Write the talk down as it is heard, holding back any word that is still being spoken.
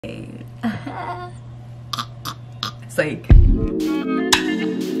It's like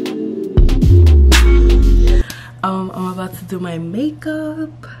I'm about to do my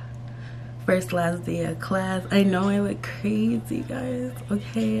makeup. First last day of class. I know I look crazy, guys.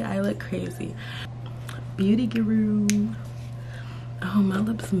 Okay, I look crazy. Beauty guru. Oh, my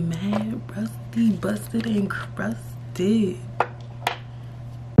lips mad rusty, busted, and crusted.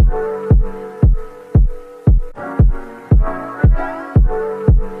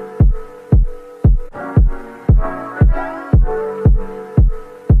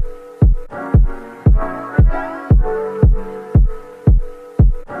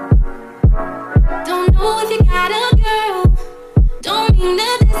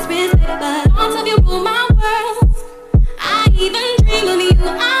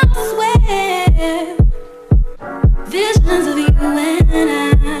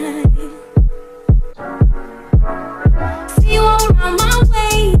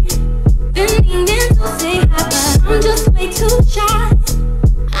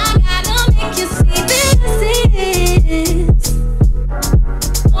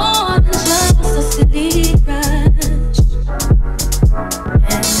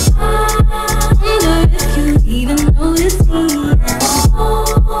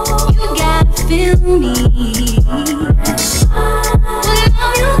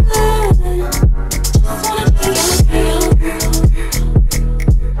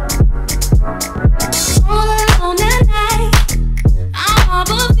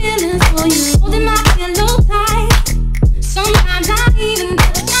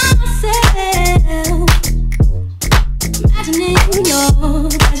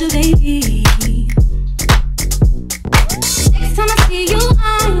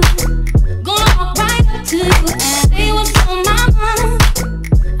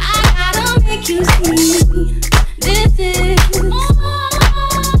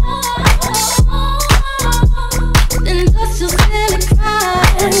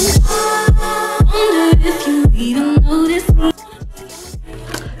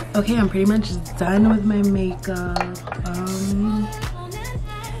 Okay, I'm pretty much done with my makeup. I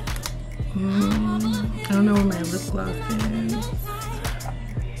don't know where my lip gloss is.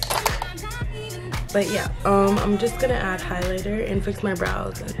 But yeah, I'm just gonna add highlighter and fix my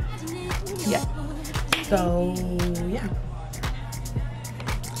brows. Yeah. So yeah.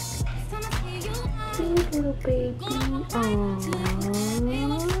 Little baby.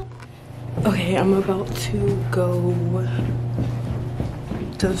 Aww. Okay, I'm about to go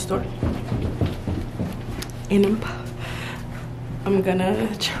to the store. And I'm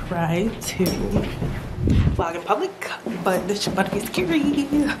gonna try to vlog in public, but this is about to be scary.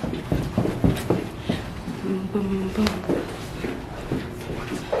 Boom, boom, boom.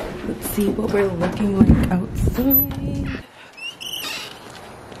 Let's see what we're looking like outside.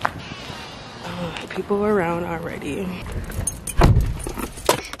 People around already.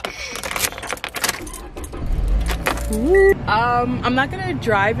 I'm not gonna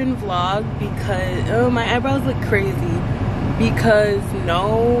drive and vlog because my eyebrows look crazy. Because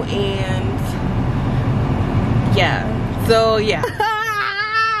no, and yeah. So yeah.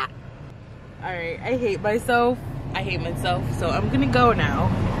 Alright, I hate myself. So I'm gonna go now.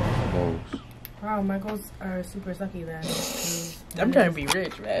 Wow, my goals are super sucky then. I'm trying to be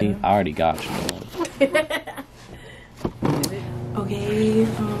rich, man. I already got you. Okay,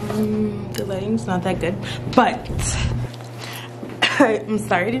 the lighting's not that good, but I'm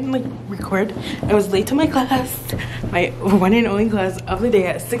sorry I didn't like record. I was late to my class, my one and only class of the day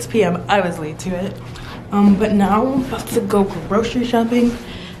at 6 p.m. I was late to it. But now I'm about to go grocery shopping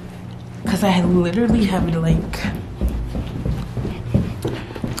because I literally have like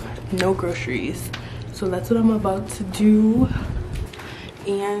no groceries. So that's what I'm about to do.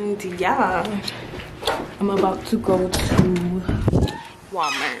 And yeah, I'm about to go to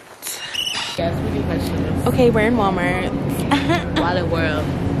Walmart. Yes, we do vegetables. Okay, we're in Walmart. Wallet World.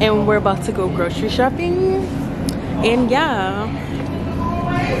 And we're about to go grocery shopping. And yeah.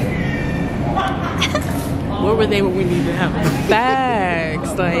 Where were they when we needed help?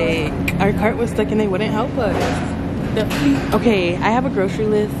 Bags. Like, our cart was stuck and they wouldn't help us. Okay, I have a grocery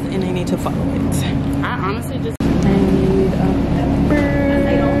list and I need to follow it. I honestly just... I need a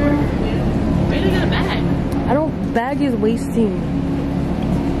pepper. Where did a bag? I don't... Bag is wasting.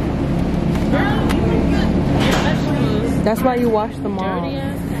 That's why you wash them all.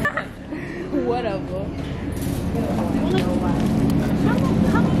 Whatever.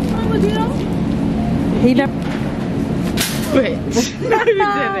 He never. Wait.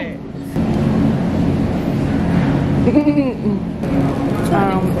 You did it.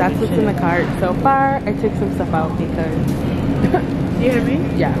 That's what's in the cart so far. I took some stuff out because You hear me?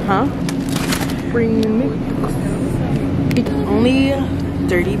 Yeah, huh? Bring me. Only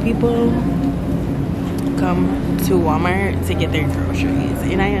 30 people come to Walmart to get their groceries,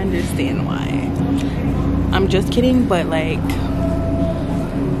 and I understand why. I'm just kidding, but like,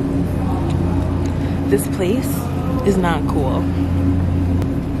 this place is not cool.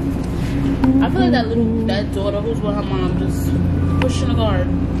 I feel like that daughter who's with her mom just pushing the guard.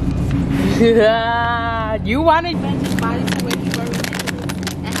 Yeah, you wanted Ben's body to where he were ridiculous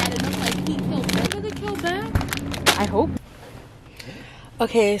and had enough like he killed better to kill back. I hope.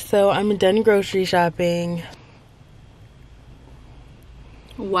 Okay, so I'm done grocery shopping.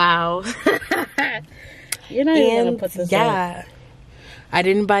 Wow. You're not even gonna put this up. I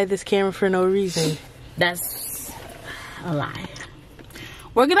didn't buy this camera for no reason. That's a lie.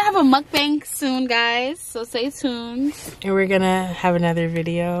 We're gonna have a mukbang soon, guys, so stay tuned. And we're gonna have another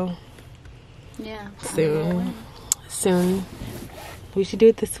video. Yeah. Soon. We should do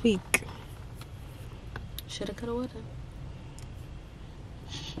it this week. Shoulda, coulda, woulda.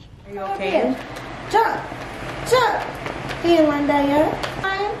 Are you okay? Jump. He didn't want that yet?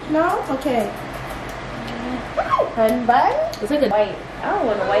 No? Okay. Run back. It's like a white. I don't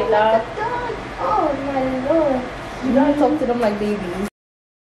want a white dog. Oh my lord. You gotta talk to them like babies.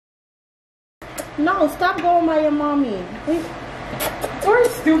 No, stop going by your mommy. Wait. We're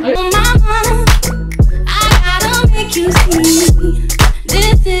stupid. Mama, I gotta make you see.